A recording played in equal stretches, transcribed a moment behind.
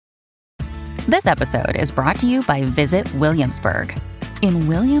This episode is brought to you by Visit Williamsburg. In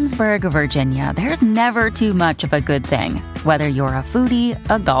Williamsburg, Virginia, there's never too much of a good thing. Whether you're a foodie,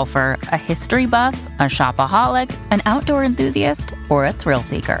 a golfer, a history buff, a shopaholic, an outdoor enthusiast, or a thrill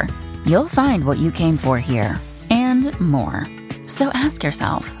seeker, you'll find what you came for here and more. So ask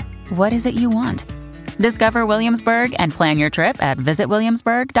yourself, what is it you want? Discover Williamsburg and plan your trip at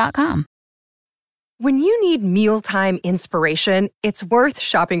visitwilliamsburg.com. When you need mealtime inspiration, it's worth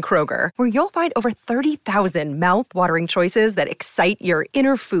shopping Kroger, where you'll find over 30,000 mouth-watering choices that excite your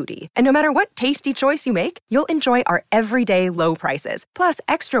inner foodie. And no matter what tasty choice you make, you'll enjoy our everyday low prices, plus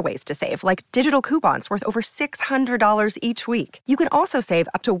extra ways to save, like digital coupons worth over $600 each week. You can also save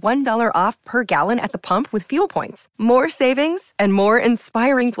up to $1 off per gallon at the pump with fuel points. More savings and more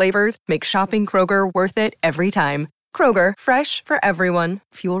inspiring flavors make shopping Kroger worth it every time. Kroger, fresh for everyone.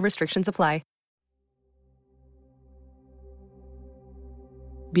 Fuel restrictions apply.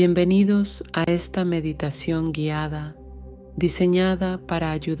 Bienvenidos a esta meditación guiada diseñada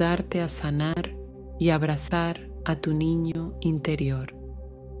para ayudarte a sanar y abrazar a tu niño interior.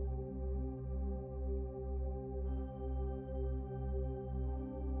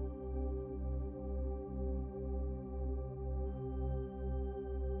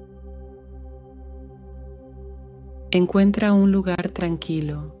 Encuentra un lugar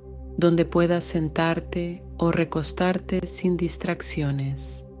tranquilo donde puedas sentarte o recostarte sin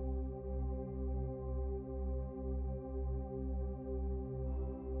distracciones.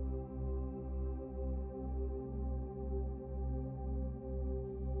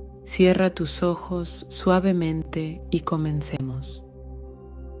 Cierra tus ojos suavemente y comencemos.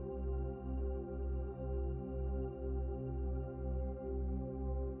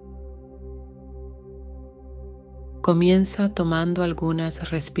 Comienza tomando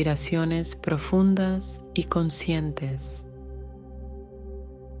algunas respiraciones profundas y conscientes.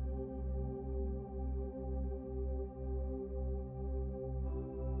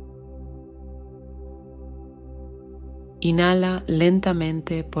 Inhala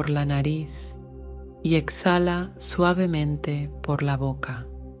lentamente por la nariz y exhala suavemente por la boca.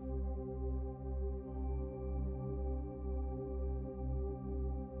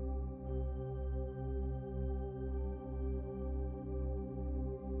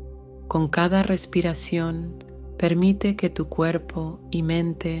 Con cada respiración, permite que tu cuerpo y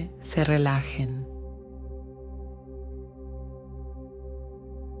mente se relajen.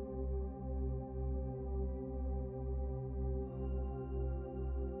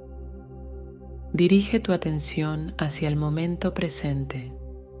 Dirige tu atención hacia el momento presente.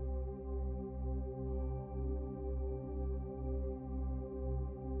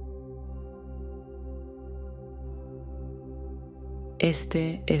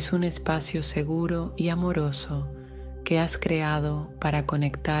 Este es un espacio seguro y amoroso que has creado para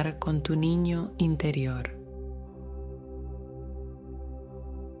conectar con tu niño interior.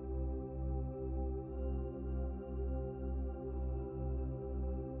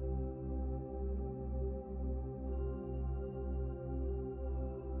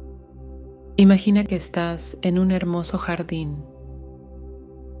 Imagina que estás en un hermoso jardín.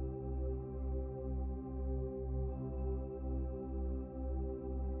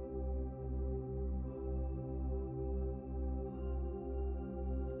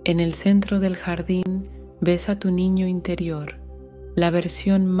 En el centro del jardín ves a tu niño interior, la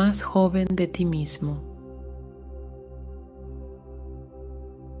versión más joven de ti mismo.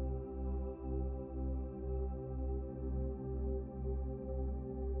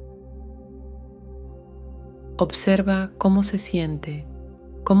 Observa cómo se siente,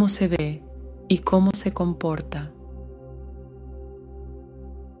 cómo se ve y cómo se comporta.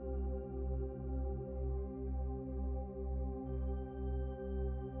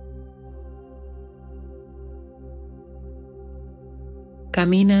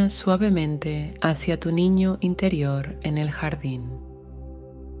 Camina suavemente hacia tu niño interior en el jardín.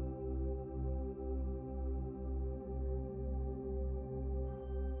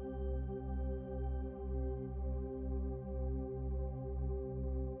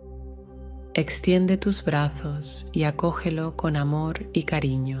 Extiende tus brazos y acógelo con amor y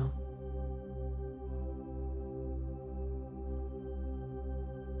cariño.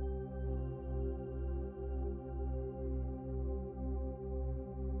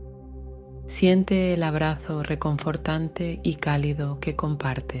 Siente el abrazo reconfortante y cálido que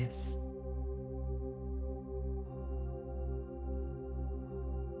compartes.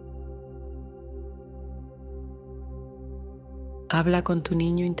 Habla con tu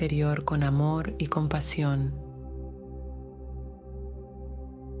niño interior con amor y compasión.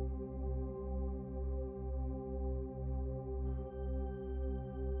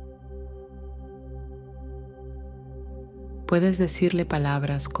 Puedes decirle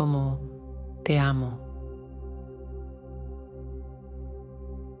palabras como te amo.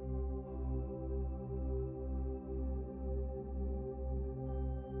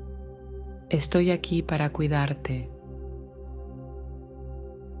 Estoy aquí para cuidarte.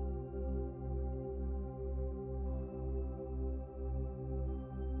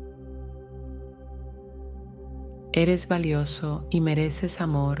 Eres valioso y mereces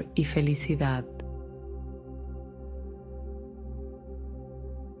amor y felicidad.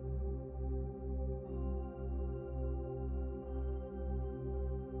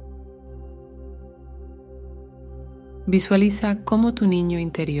 Visualiza cómo tu niño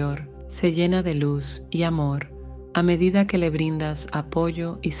interior se llena de luz y amor a medida que le brindas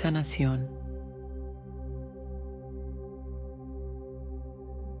apoyo y sanación.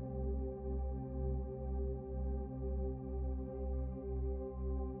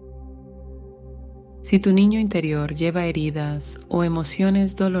 Si tu niño interior lleva heridas o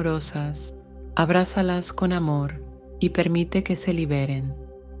emociones dolorosas, abrázalas con amor y permite que se liberen.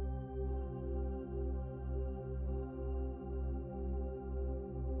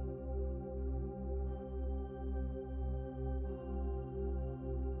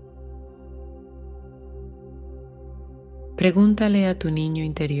 Pregúntale a tu niño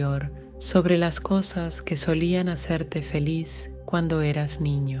interior sobre las cosas que solían hacerte feliz cuando eras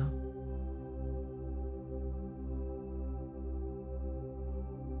niño.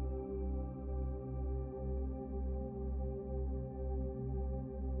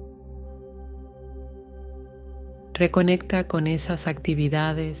 Reconecta con esas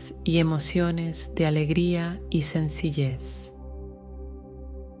actividades y emociones de alegría y sencillez.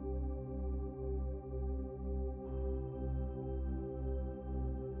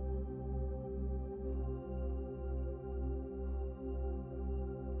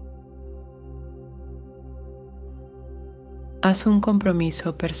 Haz un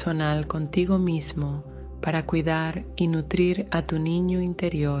compromiso personal contigo mismo para cuidar y nutrir a tu niño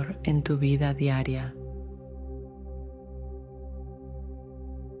interior en tu vida diaria.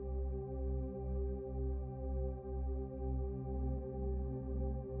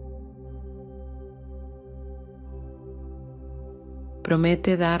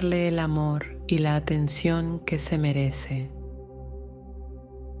 Promete darle el amor y la atención que se merece.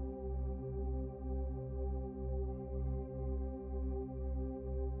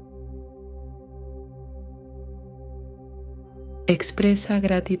 Expresa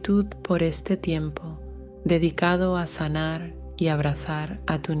gratitud por este tiempo dedicado a sanar y abrazar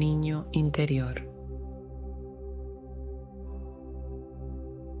a tu niño interior.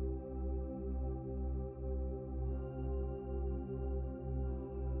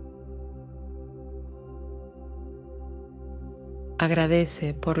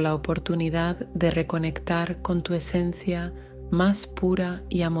 Agradece por la oportunidad de reconectar con tu esencia más pura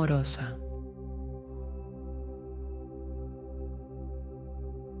y amorosa.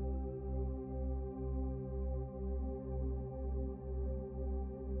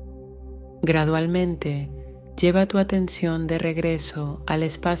 Gradualmente, lleva tu atención de regreso al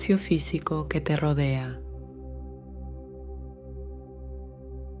espacio físico que te rodea.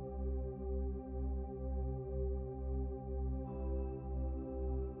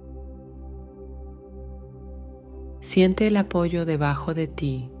 Siente el apoyo debajo de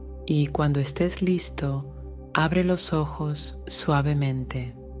ti y cuando estés listo, abre los ojos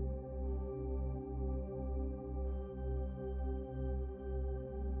suavemente.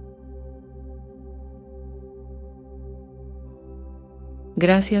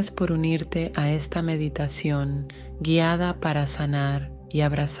 Gracias por unirte a esta meditación guiada para sanar y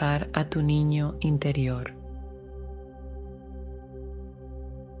abrazar a tu niño interior.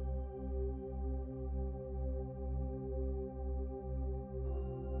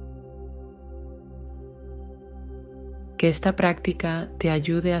 Que esta práctica te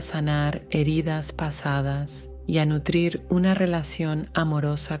ayude a sanar heridas pasadas y a nutrir una relación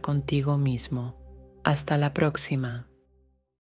amorosa contigo mismo. Hasta la próxima.